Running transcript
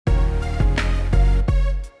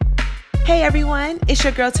Hey everyone, it's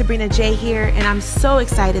your girl Sabrina J here, and I'm so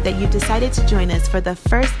excited that you decided to join us for the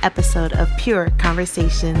first episode of Pure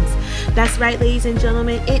Conversations. That's right, ladies and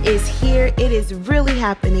gentlemen, it is here, it is really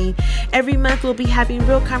happening. Every month we'll be having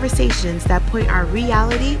real conversations that point our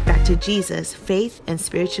reality back to Jesus, faith, and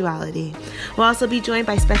spirituality. We'll also be joined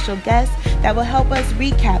by special guests that will help us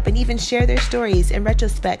recap and even share their stories in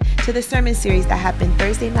retrospect to the sermon series that happened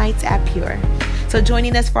Thursday nights at Pure. So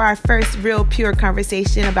joining us for our first real Pure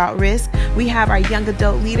conversation about risk, we have our young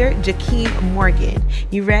adult leader, Jakeem Morgan.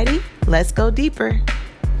 You ready? Let's go deeper.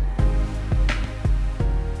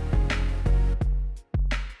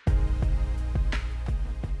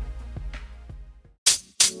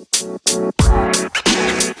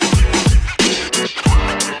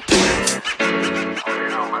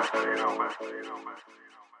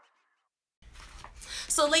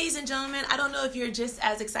 So ladies and gentlemen, I don't know if you're just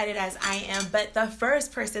as excited as I am, but the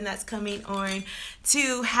first person that's coming on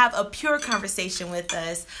to have a pure conversation with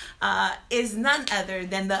us is none other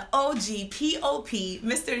than the OG POP,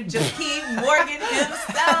 Mr. Jakeem Morgan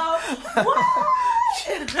himself. What?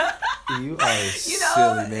 You are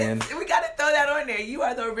silly, man. We got to throw that on there. You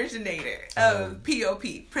are the originator of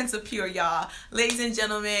POP, Prince of Pure, y'all. Ladies and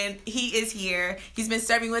gentlemen, he is here. He's been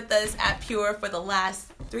serving with us at Pure for the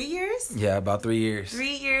last 3 years? Yeah, about 3 years.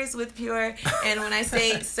 3 years with Pure. And when I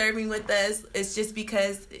say serving with us, it's just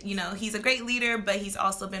because, you know, he's a great leader, but he's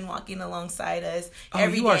also been walking alongside us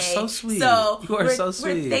every day. You are so sweet. So you are so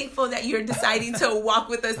sweet. We're thankful that you're deciding to walk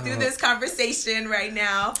with us through this conversation right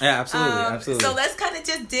now. Yeah, absolutely. So let's kind of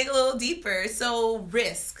just dig a little deeper. So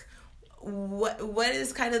risk. What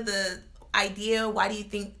is kind of the idea? Why do you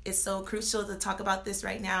think it's so crucial to talk about this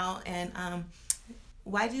right now? And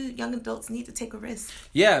why do young adults need to take a risk?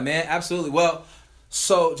 Yeah, man, absolutely. Well,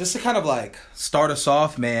 so just to kind of like start us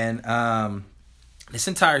off, man, this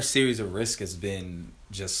entire series of risk has been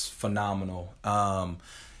just phenomenal.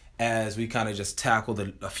 As we kind of just tackled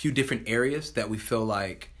a few different areas that we feel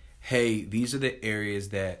like, hey, these are the areas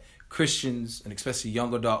that Christians and especially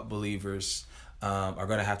young adult believers are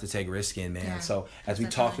going to have to take risk in, man. Yeah, so as we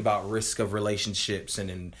talked about risk of relationships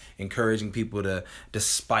and encouraging people to,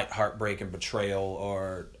 despite heartbreak and betrayal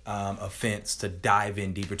or offense, to dive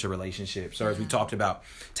in deeper to relationships. Or as we talked about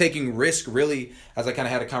taking risk, really, as I kind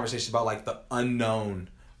of had a conversation about like the unknown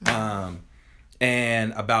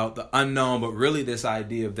and about the unknown, but really this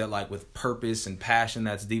idea of that, like with purpose and passion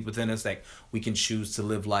that's deep within us, like we can choose to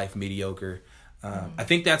live life mediocre. I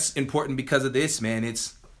think that's important because of this, man.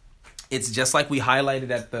 It's just like we highlighted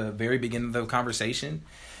at the very beginning of the conversation,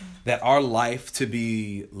 that our life to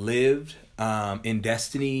be lived in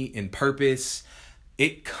destiny, in purpose,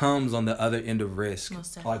 it comes on the other end of risk.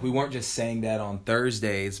 Like we weren't just saying that on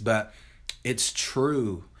Thursdays, but it's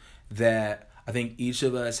true that I think each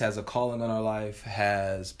of us has a calling on our life,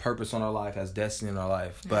 has purpose on our life, has destiny in our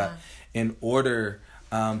life. But in order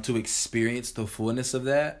to experience the fullness of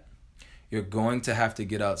that, you're going to have to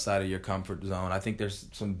get outside of your comfort zone. I think there's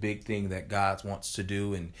some big thing that God wants to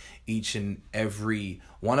do in each and every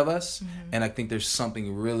one of us. And I think there's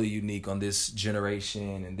something really unique on this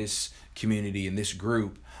generation and this community and this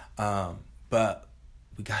group. But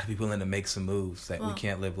we got to be willing to make some moves that we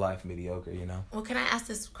can't live life mediocre, you know? Well, can I ask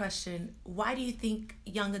this question? Why do you think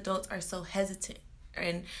young adults are so hesitant?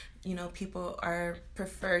 And, you know, people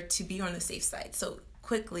prefer to be on the safe side so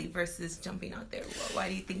quickly versus jumping out there? Why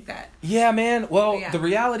do you think that? Yeah, man. Well, the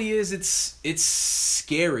reality is it's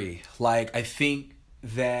scary. Like, I think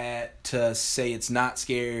that to say it's not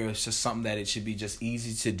scary or it's just something that it should be just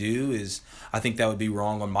easy to do I think that would be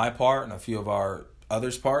wrong on my part and a few of our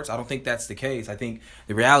others' parts. I don't think that's the case. I think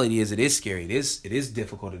the reality is it is scary. It is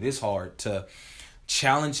difficult. It is hard to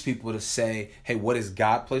challenge people to say, hey, what has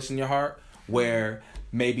God placed in your heart? Where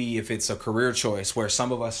maybe if it's a career choice where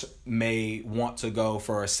some of us may want to go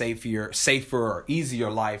for a safer or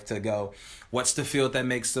easier life, to go, what's the field that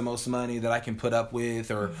makes the most money that I can put up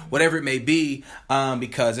with, or whatever it may be,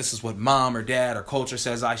 because this is what mom or dad or culture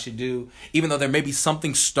says I should do, even though there may be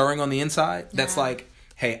something stirring on the inside that's like,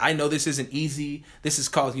 hey, I know this isn't easy. This is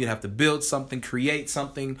causing you to have to build something, create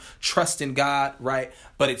something, trust in God, right?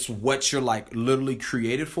 But it's what you're like literally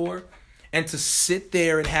created for. And to sit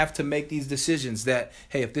there and have to make these decisions that,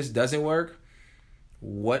 hey, if this doesn't work,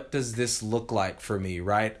 what does this look like for me,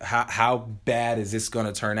 right? How bad is this going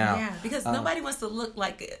to turn out? Yeah, because nobody wants to look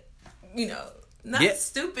like, not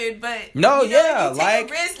stupid, but no, you take a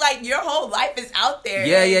risk, like your whole life is out there.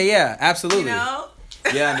 Yeah, absolutely. You know?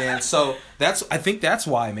 Yeah, man. So I think that's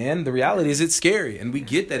why, man. The reality is it's scary, and we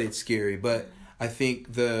get that it's scary, but I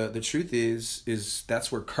think the truth is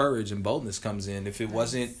that's where courage and boldness comes in. If it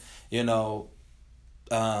wasn't,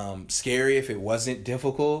 scary, if it wasn't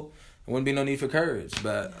difficult, there wouldn't be no need for courage.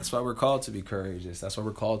 But that's why we're called to be courageous. That's why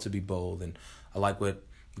we're called to be bold. And I like what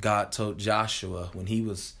God told Joshua when he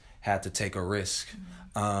had to take a risk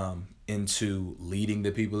into leading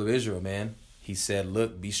the people of Israel, man. He said,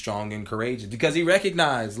 look, be strong and courageous, because he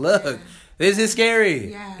recognized, look, this is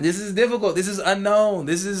scary. Yeah. This is difficult. This is unknown.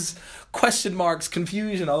 This is question marks,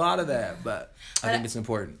 confusion, a lot of that. But I think it's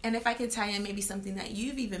important. And if I could tie in maybe something that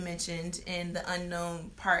you've even mentioned in the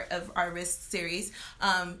unknown part of our risk series,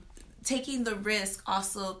 taking the risk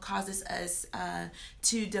also causes us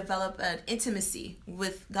to develop an intimacy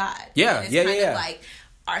with God. Yeah, and it's kind of like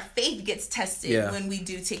our faith gets tested when we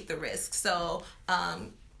do take the risk. So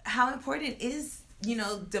how important is,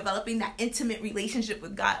 developing that intimate relationship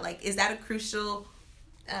with God? Like, is that a crucial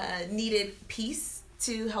needed piece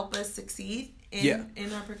to help us succeed in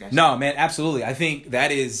our progression? No, man, absolutely. I think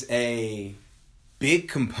that is a big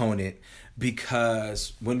component,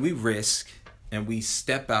 because when we risk and we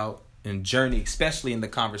step out and journey, especially in the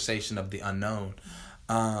conversation of the unknown,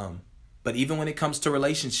 but even when it comes to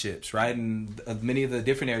relationships, right, and many of the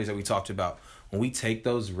different areas that we talked about, when we take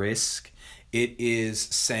those risks, it is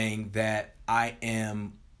saying that I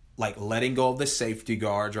am like letting go of the safety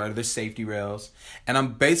guards, right, or the safety rails, and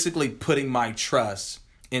I'm basically putting my trust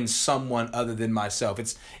in someone other than myself.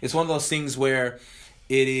 It's one of those things where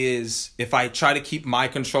it is, if I try to keep my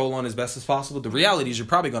control on as best as possible, the reality is you're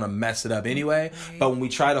probably going to mess it up anyway. Right. But when we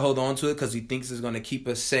try to hold on to it because we think it's going to keep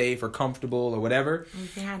us safe or comfortable or whatever, we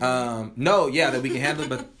can handle it. That we can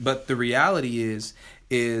handle it. But the reality is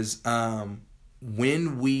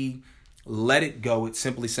when we let it go, it's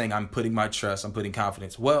simply saying, I'm putting my trust, I'm putting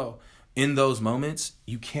confidence. Well, in those moments,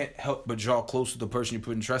 you can't help but draw close to the person you're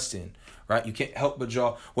putting trust in, right? You can't help but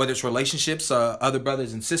draw, whether it's relationships, other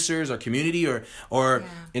brothers and sisters, or community, or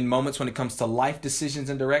in moments when it comes to life decisions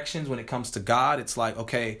and directions, when it comes to God, it's like,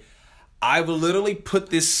 okay, I will literally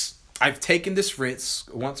I've taken this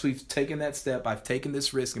risk. Once we've taken that step, I've taken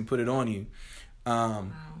this risk and put it on you.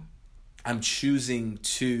 I'm choosing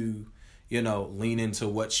to, lean into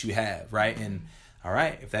what you have, right? And all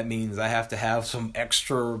right, if that means I have to have some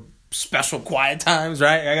extra special quiet times,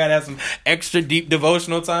 right? I gotta have some extra deep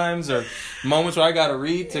devotional times, or moments where I gotta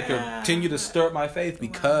read to continue to stir up my faith,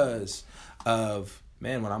 because of,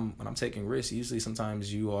 man, when I'm taking risks, usually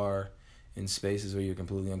sometimes you are in spaces where you're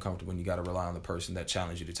completely uncomfortable and you gotta rely on the person that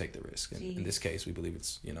challenged you to take the risk. And in this case, we believe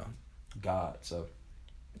it's, God. So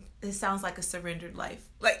it sounds like a surrendered life.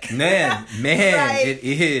 Like, man, right? It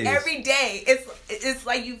is. Every day, it's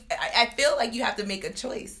like I feel like you have to make a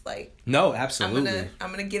choice. Like, no, absolutely.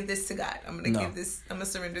 I'm gonna give this to God. I'm gonna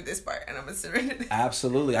surrender this part, and I'm gonna surrender this.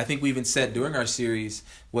 Absolutely. I think we even said during our series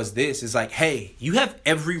is like, hey, you have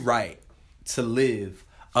every right to live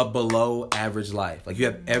a below average life. Like, you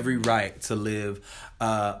have every right to live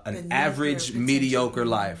an average, mediocre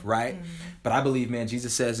life, right? Mm-hmm. But I believe, man,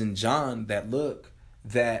 Jesus says in John that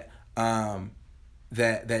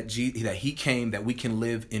that he came that we can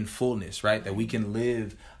live in fullness, right? That we can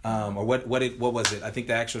live, or what was it? I think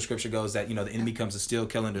the actual scripture goes that, the enemy comes to steal,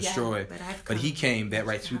 kill, and destroy. But he came that,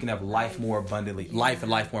 right, so we can have life more abundantly, life and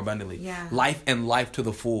life more abundantly, life and life to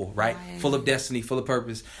the full, right? Full of destiny, full of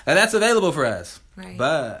purpose. And that's available for us. Right.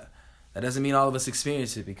 But that doesn't mean all of us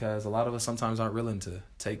experience it, because a lot of us sometimes aren't willing to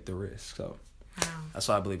take the risk. So that's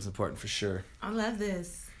why I believe it's important, for sure. I love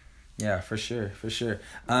this. Yeah, for sure.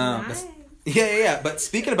 Nice. But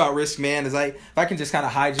speaking about risk, man, if I can just kind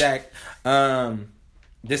of hijack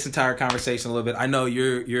this entire conversation a little bit. I know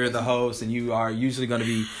you're the host and you are usually going to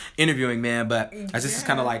be interviewing, man, but as this is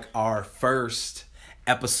kind of like our first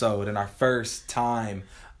episode and our first time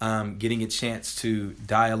getting a chance to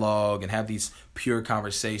dialogue and have these pure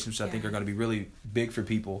conversations, which I think are going to be really big for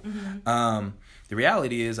people. Mm-hmm. The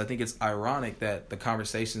reality is, I think it's ironic that the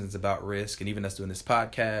conversations about risk, and even us doing this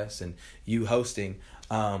podcast and you hosting,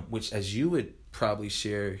 which, as you would probably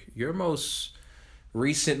share, your most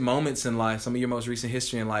recent moments in life, some of your most recent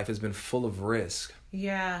history in life has been full of risk.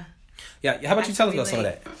 Yeah. Yeah. How about you tell us about some of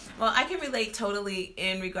that? Well, I can relate totally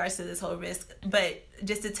in regards to this whole risk, but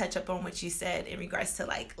just to touch up on what you said in regards to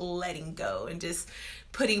like letting go and just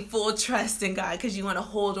putting full trust in God, because you want to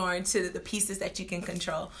hold on to the pieces that you can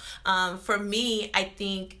control. For me, I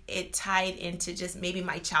think it tied into just maybe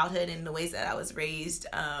my childhood and the ways that I was raised.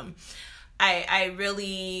 I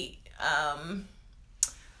really,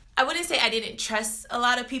 I wouldn't say I didn't trust a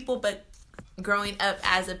lot of people, but growing up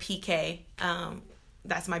as a PK,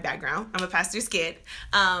 that's my background. I'm a pastor's kid.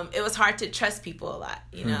 It was hard to trust people a lot,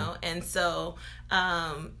 know? And so,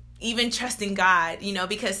 even trusting God,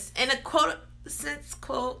 because in a quote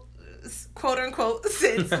unquote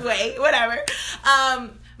sense way, whatever.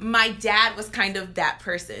 my dad was kind of that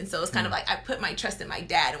person. So it was kind of like I put my trust in my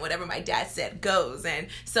dad, and whatever my dad said goes. And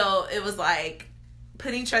so it was like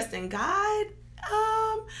putting trust in God.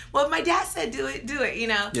 Well, if my dad said do it, you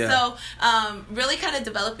know? Yeah. So, really kind of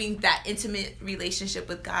developing that intimate relationship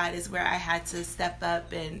with God is where I had to step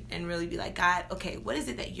up and really be like, God, okay, what is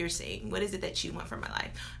it that you're saying? What is it that you want for my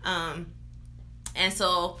life? And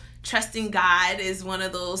so trusting God is one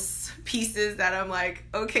of those pieces that I'm like,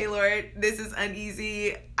 okay, Lord, this is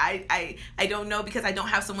uneasy. I don't know, because I don't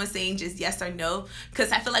have someone saying just yes or no.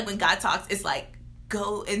 Because I feel like when God talks, it's like,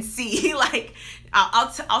 go and see. Like,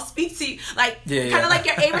 I'll speak to you. Like, kind of like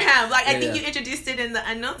your Abraham. Like, I think you introduced it in the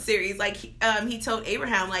Unknown series. Like, he told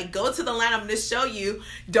Abraham, like, go to the land I'm going to show you.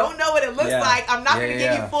 Don't know what it looks like. I'm not going to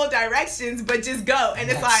give you full directions, but just go. And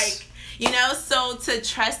it's like, you know, so to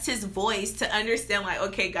trust his voice, to understand, like,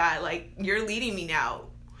 okay, God, like, you're leading me now.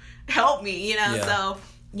 Help me, you know? So,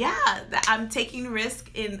 I'm taking risk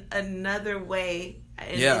in another way.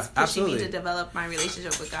 And it's pushing me to develop my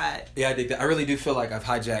relationship with God. Yeah, I dig that. I really do feel like I've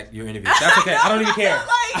hijacked your interview. That's okay. I don't even care.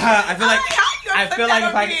 I feel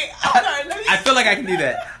like I can do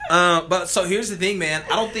that. But so here's the thing, man.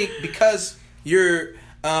 I don't think, because you're,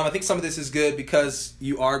 I think some of this is good because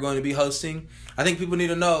you are going to be hosting. I think people need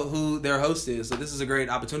to know who their host is. So this is a great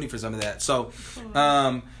opportunity for some of that. So,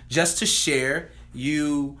 just to share,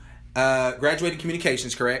 you graduated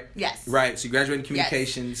communications, correct? Yes. Right. So you graduated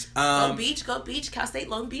communications. Yes. Go Beach, Cal State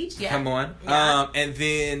Long Beach. Yeah. Come on. Yeah. And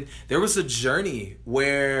then there was a journey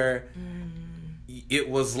where it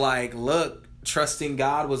was like, look, trusting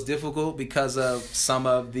God was difficult because of some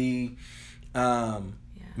of the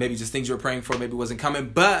maybe just things you were praying for maybe wasn't coming.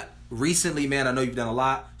 But recently, man, I know you've done a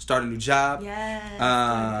lot. Started a new job.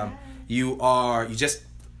 Yes. You just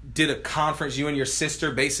did a conference, you and your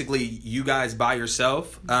sister, basically you guys by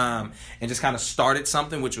yourself, and just kind of started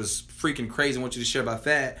something, which was freaking crazy. I want you to share about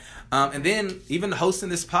that. And then even hosting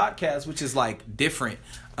this podcast, which is like different.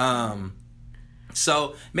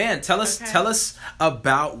 So man, tell us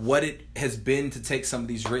about what it has been to take some of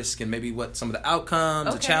these risks, and maybe what some of the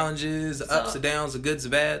outcomes, the challenges, the ups and downs, the goods, the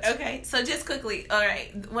bads. Okay, so just quickly, all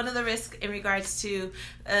right, one of the risks in regards to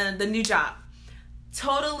the new job.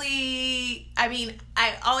 Totally, I mean,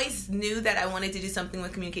 I always knew that I wanted to do something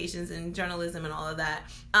with communications and journalism and all of that.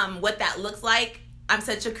 What that looks like, I'm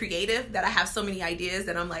such a creative that I have so many ideas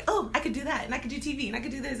that I'm like, oh, I could do that, and I could do TV, and I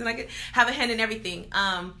could do this, and I could have a hand in everything.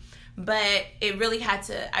 But it really had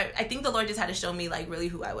to, I think the Lord just had to show me, like, really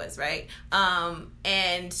who I was, right?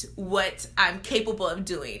 And what I'm capable of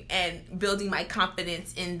doing, and building my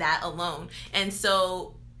confidence in that alone. And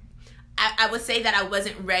so I would say that I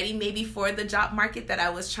wasn't ready maybe for the job market that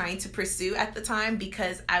I was trying to pursue at the time,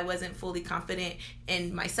 because I wasn't fully confident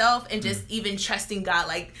in myself and just even trusting God.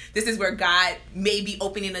 Like, this is where God may be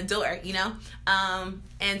opening a door, you know?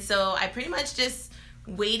 And so I pretty much just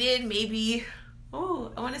waited maybe, I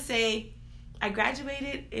want to say I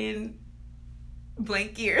graduated in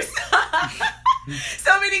blank years.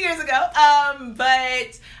 So many years ago.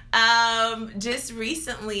 But just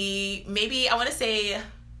recently, maybe I want to say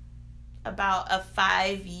about a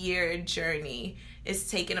 5-year journey.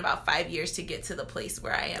 It's taken about 5 years to get to the place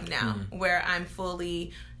where I am now, where I'm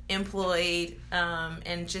fully employed,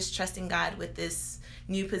 and just trusting God with this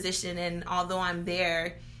new position. And although I'm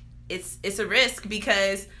there, it's a risk,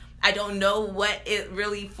 because I don't know what it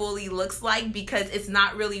really fully looks like, because it's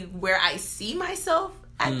not really where I see myself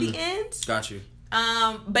at the end. Got you.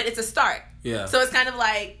 But it's a start. Yeah. So it's kind of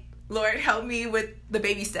like, Lord, help me with the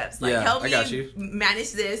baby steps. Like, help me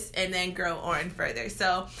manage this and then grow on further.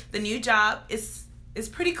 So the new job is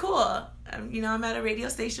pretty cool. I'm at a radio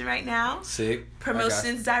station right now. Sick.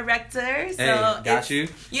 Promotions director. So got you.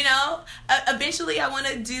 Eventually I want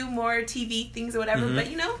to do more TV things or whatever. But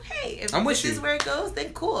hey, if this is where it goes,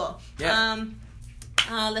 then cool. Yeah.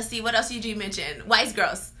 Let's see, what else did you mention? Wise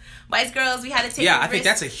Girls. Wise Girls, we had to take. Yeah, I think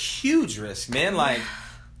that's a huge risk, man. Like,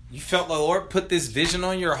 you felt the Lord put this vision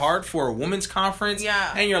on your heart for a women's conference.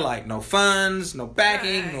 Yeah. And you're like, no funds, no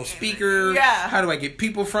backing, no speaker. Yeah. How do I get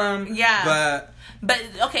people from? Yeah. But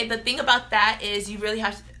okay, the thing about that is you really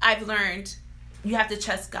have to, I've learned, you have to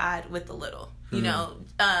trust God with the little.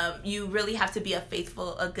 You really have to be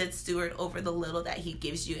a good steward over the little that he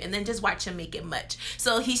gives you, and then just watch him make it much.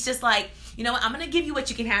 So he's just like, you know what, I'm going to give you what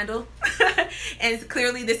you can handle. And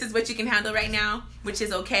clearly this is what you can handle right now, which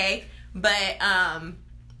is okay. But,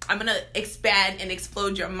 I'm going to expand and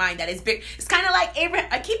explode your mind. That is big. It's kind of like Abraham.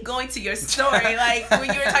 I keep going to your story. Like, when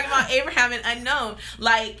you were talking about Abraham and unknown,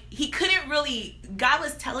 like, he couldn't really, God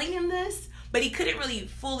was telling him this, but he couldn't really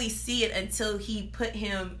fully see it until he put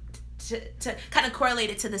him to kind of correlate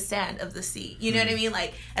it to the sand of the sea. You know what I mean?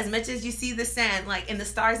 Like, as much as you see the sand, like, and the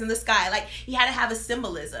stars in the sky, like, he had to have a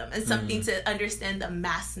symbolism and something to understand the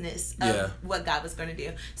massness of what God was going to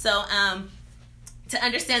do. So, to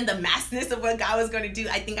understand the massness of what God was going to do,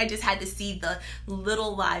 I think I just had to see the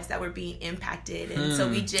little lives that were being impacted. And so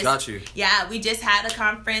we just... Got you. Yeah, we just had a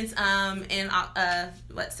conference in,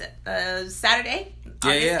 Saturday,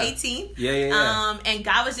 August 18th. Yeah. And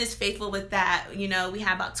God was just faithful with that. You know, we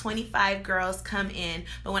had about 25 girls come in.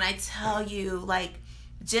 But when I tell you, like,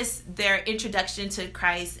 just their introduction to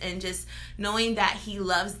Christ and just knowing that he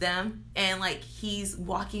loves them and, like, he's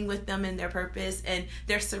walking with them in their purpose and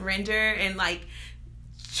their surrender and, like,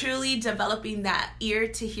 truly developing that ear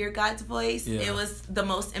to hear God's voice, it was the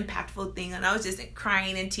most impactful thing. And I was just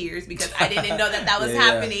crying in tears because I didn't know that was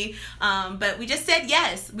happening. But we just said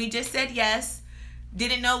yes.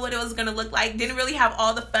 Didn't know what it was going to look like. Didn't really have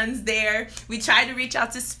all the funds there. We tried to reach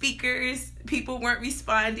out to speakers. People weren't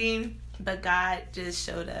responding. But God just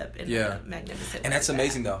showed up in a magnificent way. And that's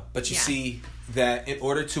amazing, though. But you see that in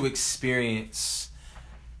order to experience,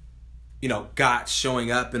 you know, God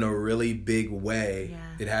showing up in a really big way,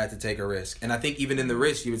 it had to take a risk. And I think even in the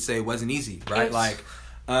risk, you would say it wasn't easy, right? Like,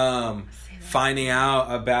 finding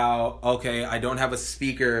out about, okay, I don't have a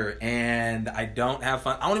speaker and I don't have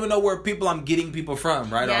fun. I don't even know where I'm getting people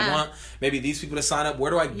from, right? I want maybe these people to sign up.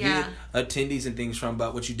 Where do I get attendees and things from?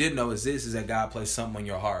 But what you did know is that God placed something on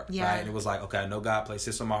your heart, right? And it was like, okay, I know God placed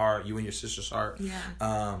this on my heart, you and your sister's heart.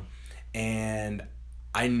 And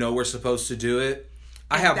I know we're supposed to do it.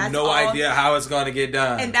 I have no idea how it's going to get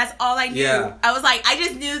done. And that's all I knew. I was like, I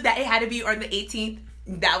just knew that it had to be on the 18th.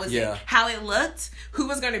 That was it. How it looked, who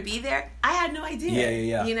was going to be there, I had no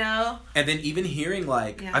idea. You know? And then even hearing,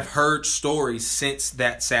 like, I've heard stories since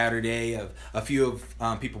that Saturday of a few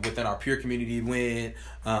of people within our Pure community went.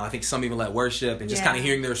 I think some even led worship and just kind of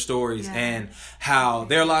hearing their stories and how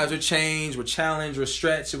their lives were changed, were challenged, were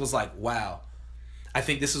stretched. It was like, wow. I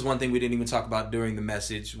think this is one thing we didn't even talk about during the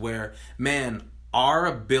message where, man, our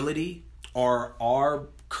ability or our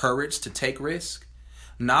courage to take risk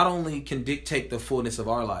not only can dictate the fullness of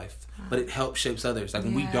our life, but it helps shapes others. Like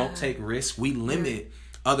when we don't take risk, we limit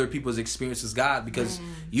other people's experiences, God, because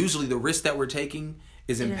usually the risk that we're taking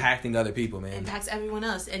is impacting other people, man. Impacts everyone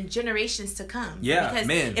else and generations to come. Because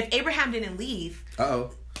if Abraham didn't leave,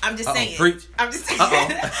 I'm just saying. Preach. I'm just saying.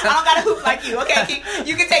 I don't got to hoop like you. Okay,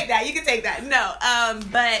 you can take that. No,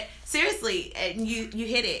 but seriously, and you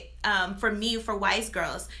hit it. For me, for Wise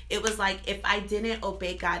Girls, it was like if I didn't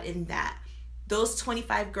obey God in that, those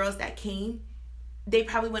 25 girls that came, they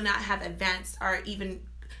probably would not have advanced or even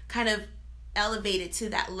kind of elevated to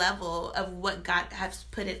that level of what God has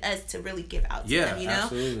put in us to really give out to them, you know?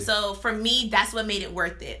 Absolutely. So for me, that's what made it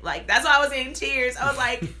worth it. Like, that's why I was in tears. I was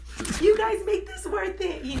like, you guys make this worth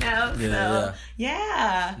it, you know? No,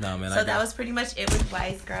 man. So that was pretty much it with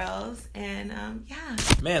Wise Girls. And,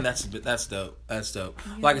 Man, that's dope. That's dope.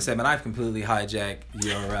 Yeah. Like I said, man, I've completely hijacked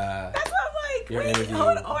your... that's what I'm like, your interview.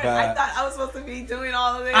 Hold on. I thought I was supposed to be doing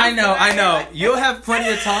all of this. I know. You'll have plenty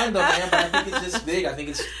of time, though, man, but I think it's just big. I think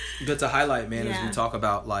it's good to highlight, man, as we talk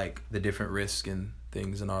about, like, the different risks and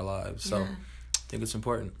things in our lives. So I think it's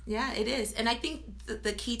important. Yeah, it is. And I think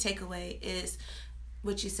the key takeaway is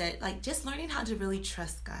what you said, like, just learning how to really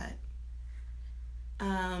trust God.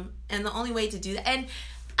 And the only way to do that, and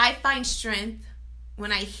I find strength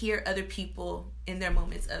when I hear other people in their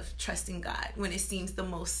moments of trusting God, when it seems the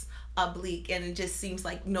most oblique and it just seems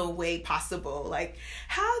like no way possible. Like,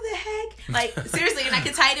 how the heck? Like, seriously, and I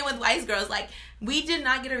can tie it in with Wise Girls. Like, we did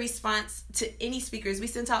not get a response to any speakers. We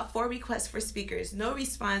sent out 4 requests for speakers. No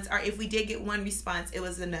response, or if we did get one response, it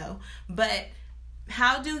was a no. But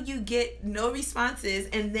how do you get no responses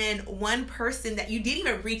and then one person that you didn't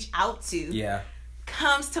even reach out to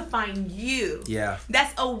comes to find you?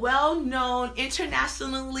 That's a well-known,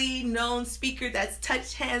 internationally known speaker that's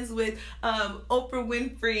touched hands with Oprah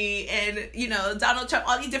Winfrey and, you know, Donald Trump,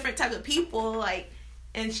 all these different types of people, like,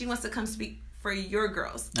 and she wants to come speak for your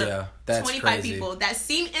girls. That's 25 crazy. People that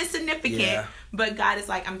seem insignificant, but God is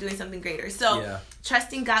like, I'm doing something greater. So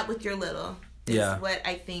trusting God with your little is what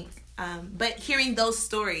I think. But hearing those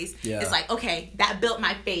stories, it's like, okay, that built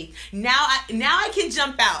my faith. Now I can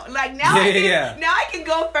jump out. Like now I can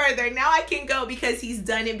go further. Now I can go because he's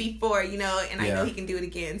done it before, you know, and I know he can do it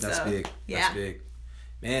again. That's so big. Yeah. That's big.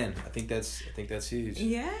 Man, I think that's huge.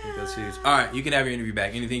 Yeah. I think that's huge. All right, you can have your interview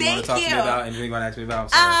back. Anything you want to talk to me about? Anything you want to ask me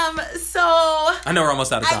about? So I know we're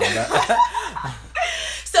almost out of time.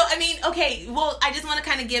 So, I mean, Okay, well, I just want to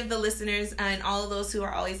kind of give the listeners and all of those who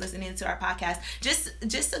are always listening to our podcast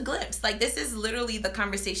just a glimpse. Like, this is literally the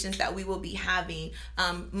conversations that we will be having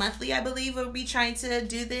monthly. I believe we'll be trying to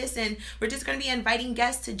do this, and we're just going to be inviting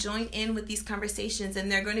guests to join in with these conversations,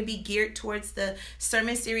 and they're going to be geared towards the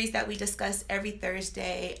sermon series that we discuss every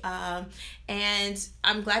Thursday. And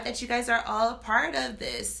I'm glad that you guys are all a part of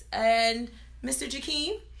this. And Mr.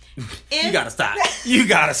 Jakeem, you gotta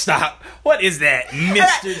stop. What is that,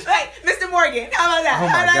 Mr. Right, Mr. Morgan. How about that? Oh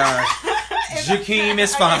my gosh. Jakeem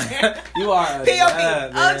is fine. You are P.O.P.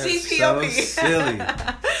 OG P.O.P. So silly.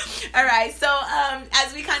 All right. So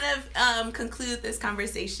as we kind of conclude this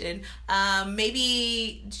conversation,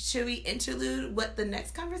 maybe should we interlude what the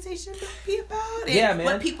next conversation will be about? And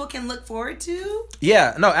what people can look forward to?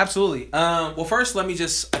 Yeah, no, absolutely. Well, first, I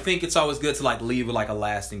think it's always good to like leave with like a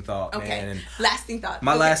lasting thought, okay. man. And lasting thought.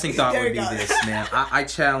 My lasting thought would be this, man. I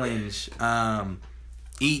challenge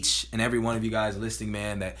each and every one of you guys listening,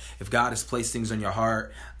 man, that if God has placed things on your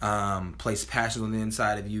heart, placed passion on the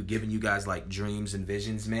inside of you, giving you guys like dreams and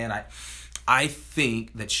visions, man, I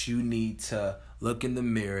think that you need to look in the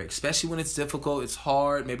mirror, especially when it's difficult, it's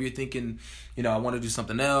hard. Maybe you're thinking, I want to do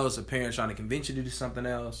something else. A parent's trying to convince you to do something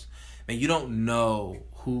else. Man, you don't know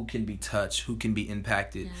who can be touched, who can be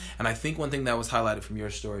impacted. Yeah. And I think one thing that was highlighted from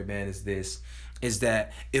your story, man, is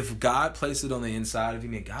that if God placed it on the inside of you,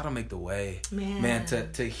 man, God will make the way. Man,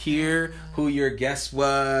 to hear who your guest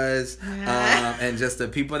was, and just the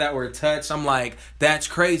people that were touched, I'm like, that's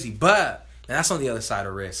crazy. But that's on the other side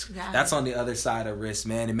of risk. That's on the other side of risk,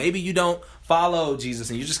 man. And maybe you don't follow Jesus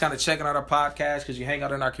and you're just kind of checking out our podcast because you hang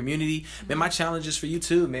out in our community. Man, my challenge is for you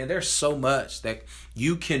too, man. There's so much that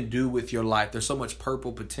you can do with your life. There's so much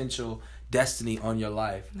purple potential destiny on your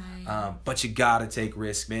life. But you gotta take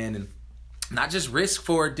risk, man. And not just risk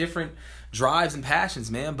for different drives and passions,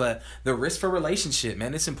 man, but the risk for relationship,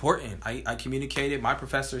 man. It's important. I communicated. My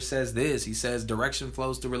professor says this. He says direction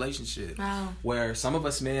flows to relationship. Wow. Where some of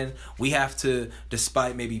us, man, we have to,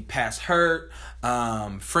 despite maybe past hurt,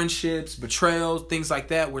 friendships, betrayals, things like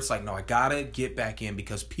that, where it's like, no, I gotta get back in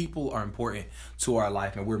because people are important to our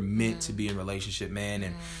life and we're meant to be in relationship,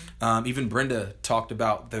 man. And even Brenda talked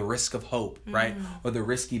about the risk of hope, right? Or the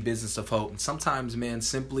risky business of hope. And sometimes, man,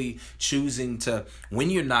 simply choosing to, when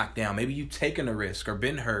you're knocked down, maybe you've taken a risk or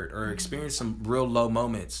been hurt or experienced some real low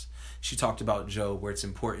moments. She talked about Job, where it's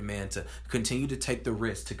important, man, to continue to take the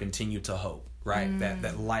risk, to continue to hope, right?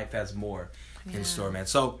 That life has more in store, man.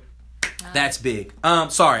 So that's big.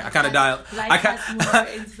 Sorry, I kind of dialed.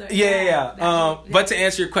 But to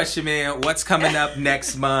answer your question, man, what's coming up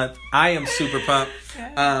next month? I am super pumped.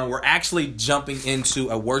 We're actually jumping into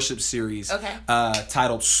a worship series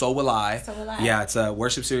titled So Will I. So Will I. Yeah, it's a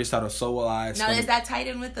worship series titled So Will I. Is that tied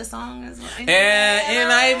in with the song as well? It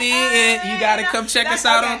might be. You got to come check us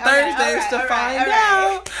out on Thursdays to find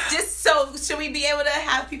out. Just so, should we be able to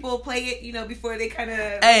have people play it, before they kind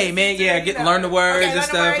of... Hey, man, learn the words and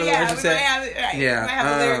stuff. We might have the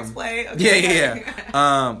lyrics play.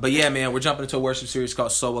 But yeah, man, we're jumping into a worship series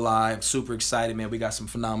called So Will I. I'm super excited, man. We got some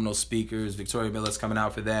phenomenal speakers. Victoria Miller's coming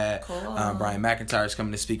out for that. Cool. Brian McIntyre's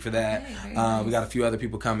coming to speak for that. Nice. We got a few other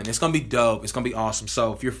people coming. It's going to be dope. It's going to be awesome.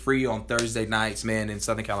 So if you're free on Thursday nights, man, in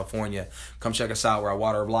Southern California, come check us out. We're at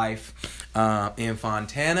Water of Life in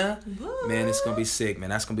Fontana. Woo. Man, it's going to be sick, man.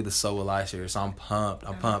 That's going to be the So Will I series. So I'm pumped.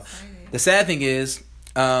 I'm pumped. Excited. The sad thing is,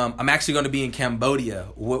 I'm actually going to be in Cambodia.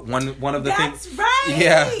 One of the things. That's right.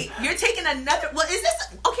 Yeah. You're taking another. Well, is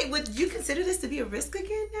this okay? Would you consider this to be a risk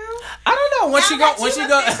again now? I don't know. Once you go, officially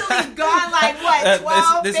gone like what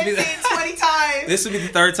 12, 15, 20 times. This will be the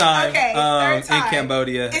third time. Okay, third time in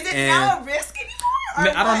Cambodia. Is it now a risk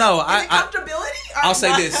anymore? I don't know. Is it comfortability? I'll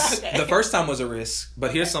say this: the first time was a risk,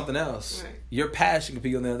 but here's something else. Right. Your passion can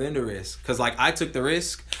be on the other end of risk. Because like I took the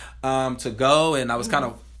risk to go, and I was kind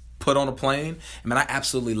of put on a plane. I mean, I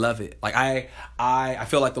absolutely love it. Like I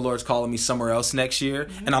feel like the Lord's calling me somewhere else next year,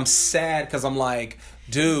 and I'm sad because I'm like,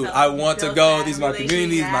 dude, I want to go. These are my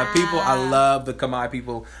communities, my people. I love the Khmer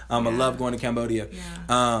people. I love going to Cambodia.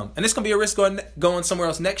 And it's gonna be a risk going somewhere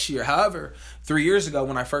else next year. However, 3 years ago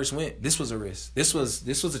when I first went, this was a risk. This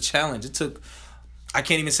was a challenge. It took. I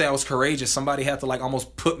can't even say I was courageous. Somebody had to like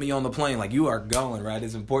almost put me on the plane. Like, you are going, right?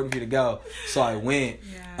 It's important for you to go. So I went.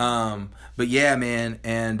 But yeah, man.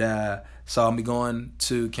 And so I'll be going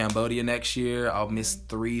to Cambodia next year. I'll miss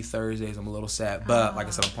 3 Thursdays. I'm a little sad. But like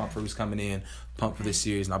I said, I'm pumped for who's coming in. Pumped for this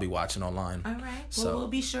series. And I'll be watching online. All right. So well, we'll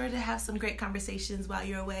be sure to have some great conversations while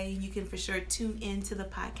you're away. You can for sure tune into the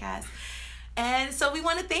podcast. And so we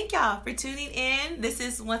want to thank y'all for tuning in. This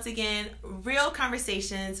is, once again, Real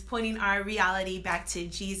Conversations, pointing our reality back to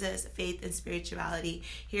Jesus, faith, and spirituality,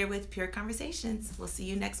 here with Pure Conversations. We'll see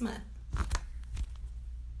you next month.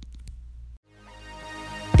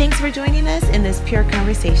 for joining us in this Pure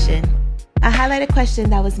Conversation. I highlight a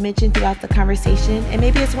question that was mentioned throughout the conversation, and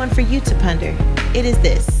maybe it's one for you to ponder. It is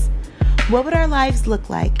this: what would our lives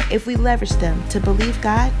look like if we leveraged them to believe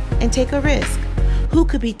God and take a risk? Who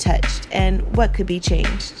could be touched and what could be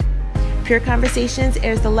changed? Pure Conversations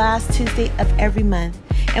airs the last Tuesday of every month,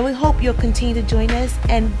 and we hope you'll continue to join us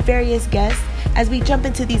and various guests as we jump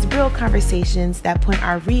into these real conversations that point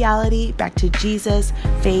our reality back to Jesus,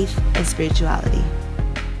 faith, and spirituality.